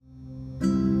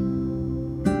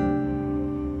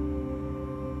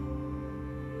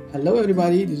Hello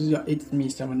everybody, it's me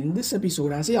Seven. In this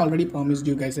episode, as I already promised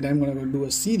you guys that I'm gonna do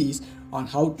a series on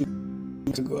how to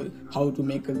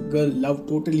make a girl love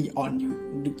totally on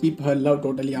you, to keep her love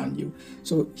totally on you.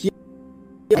 So here's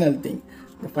the final thing,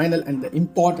 the final and the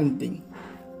important thing.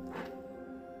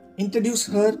 Introduce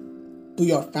her to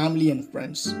your family and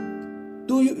friends.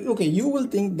 You will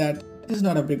think that this is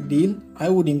not a big deal. I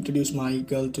would introduce my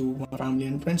girl to my family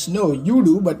and friends. No, you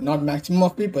do, but not maximum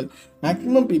of people.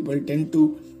 Maximum people tend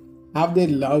to have their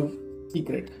love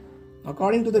secret.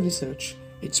 According to the research,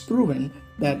 it's proven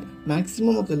that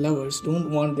maximum of the lovers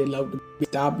don't want their love to be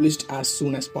established as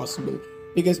soon as possible.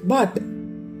 But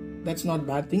that's not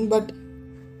bad thing, but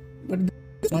they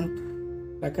want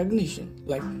recognition.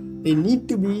 Like they need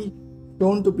to be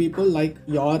shown to people like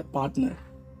your partner.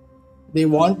 They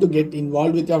want to get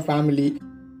involved with your family.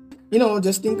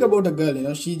 Just think about a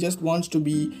girl. She just wants to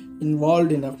be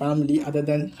involved in a family other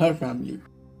than her family.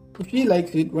 If she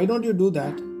likes it, why don't you do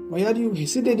that? Why are you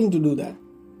hesitating to do that?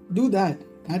 Do that.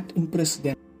 That impress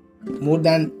them more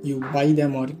than you buy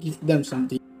them or give them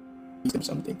something.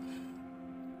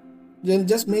 Then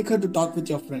just make her to talk with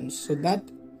your friends. So that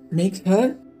makes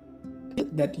her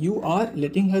that you are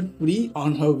letting her free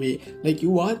on her way. Like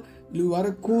you are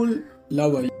a cool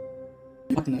lover,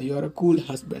 partner. You are a cool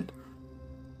husband.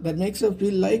 That makes her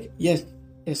feel like yes,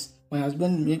 my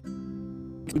husband makes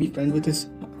to be friend with his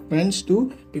friends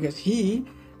too, because he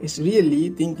is really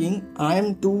thinking I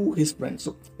am to his friends.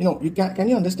 So you can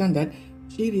you understand that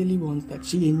she really wants that.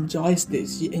 She enjoys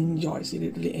this. She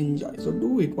literally enjoys. So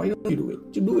do it. Why don't you do it?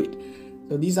 You do it.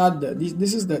 So this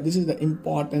is the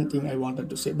important thing I wanted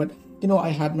to say. But I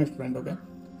had my friend. Okay,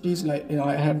 she's like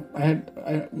I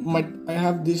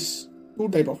have this two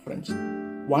type of friends.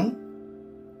 One,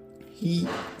 he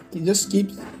just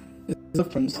keeps his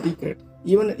friends secret.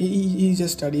 Even he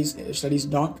just studies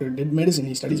doctor, did medicine.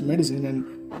 He studies medicine, and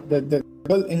the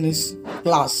girl in his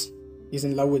class is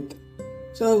in love with.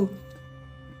 So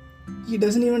he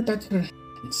doesn't even touch her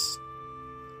hands.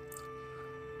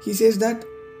 He says that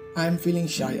I'm feeling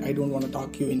shy. I don't want to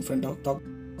talk to you in front of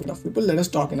people. Let us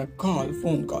talk in a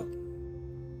phone call.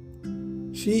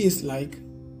 She's like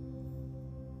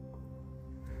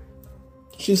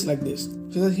this.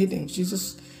 She's just hitting.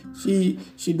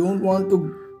 She don't want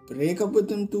to break up with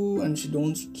him too, and she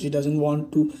doesn't want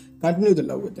to continue the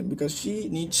love with him, because she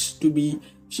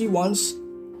wants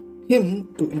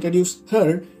him to introduce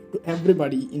her to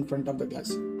everybody in front of the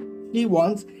class. She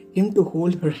wants him to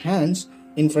hold her hands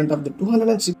in front of the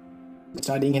 206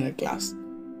 studying in her class.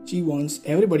 She wants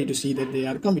everybody to see that they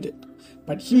are committed,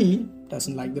 but he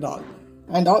doesn't like that all.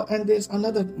 And there's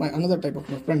another type of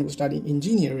my friend who's studying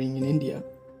engineering in India.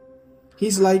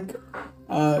 He's like,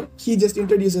 he just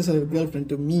introduces her girlfriend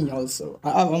to me also.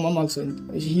 Mom also,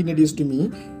 he introduced to me.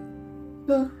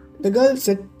 The girl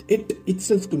said it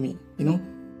itself to me,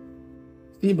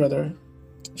 see brother,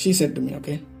 she said to me,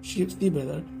 okay, see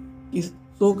brother, he's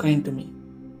so kind to me.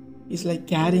 He's like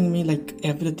carrying me like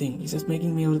everything. He's just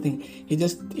making me everything. He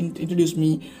just introduced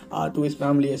me to his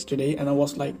family yesterday, and that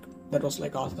was like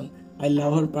awesome. I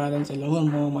love her parents. I love her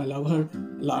mom. I love her.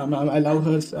 I love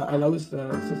her. I love his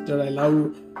sister. I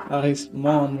love his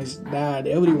mom, his dad,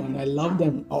 everyone. I love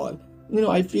them all.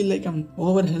 I feel like I'm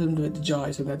overwhelmed with joy.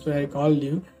 So that's why I called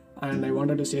you, and I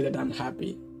wanted to say that I'm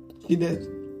happy. She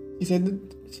said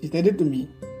it to me.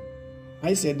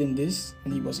 I said in this,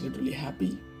 and he was literally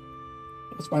happy.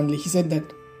 Finally, he said that,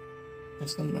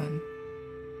 listen man,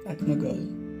 that's my girl.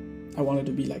 I wanted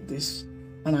to be like this,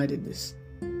 and I did this.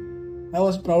 I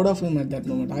was proud of him at that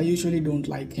moment. I usually don't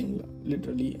like him,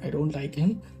 literally. I don't like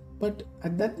him. But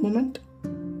at that moment,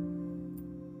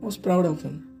 I was proud of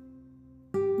him.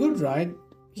 Good, right?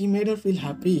 He made her feel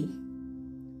happy.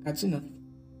 That's enough.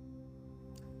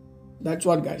 That's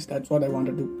what, guys. That's what I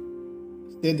wanted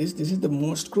to say. This is the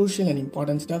most crucial and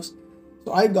important stuff.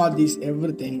 So I got this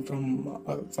everything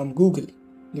from Google.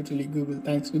 Literally Google.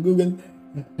 Thanks to Google.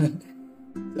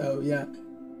 So yeah,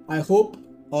 I hope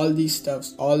all these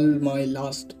stuffs, all my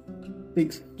last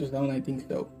 6 to 7, I think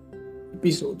so,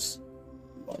 episodes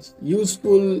was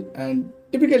useful, and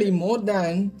typically more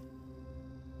than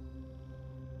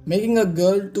making a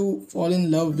girl to fall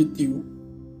in love with you,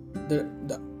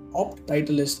 the opt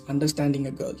title is understanding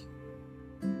a girl.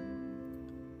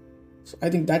 So I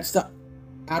think that's the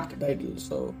apt title.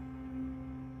 So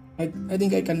I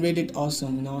think I conveyed it in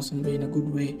an awesome way, in a good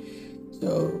way.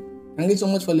 So thank you so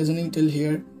much for listening till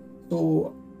here.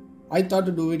 So I thought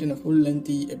to do it in a full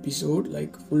lengthy episode.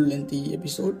 And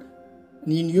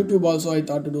in YouTube also I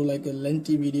thought to do like a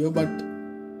lengthy video, but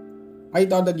I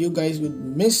thought that you guys would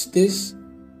miss this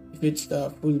if it's the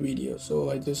full video. So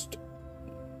I just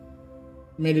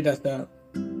made it as the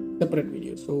separate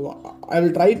video. So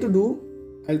I'll try to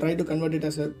convert it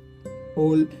as a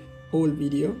whole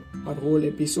video or whole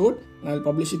episode, and I'll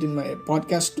publish it in my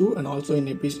podcast too, and also in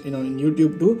in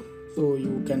YouTube too, so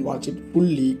you can watch it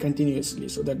fully continuously.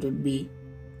 So that would be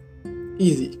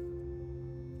easy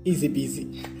peasy.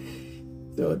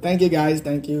 So thank you guys,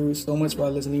 thank you so much for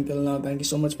listening till now. Thank you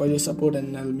so much for your support,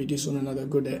 and I'll meet you soon another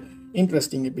good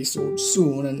interesting episode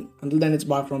soon. And until then, it's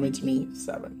bye from it's me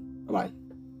 7. Bye bye.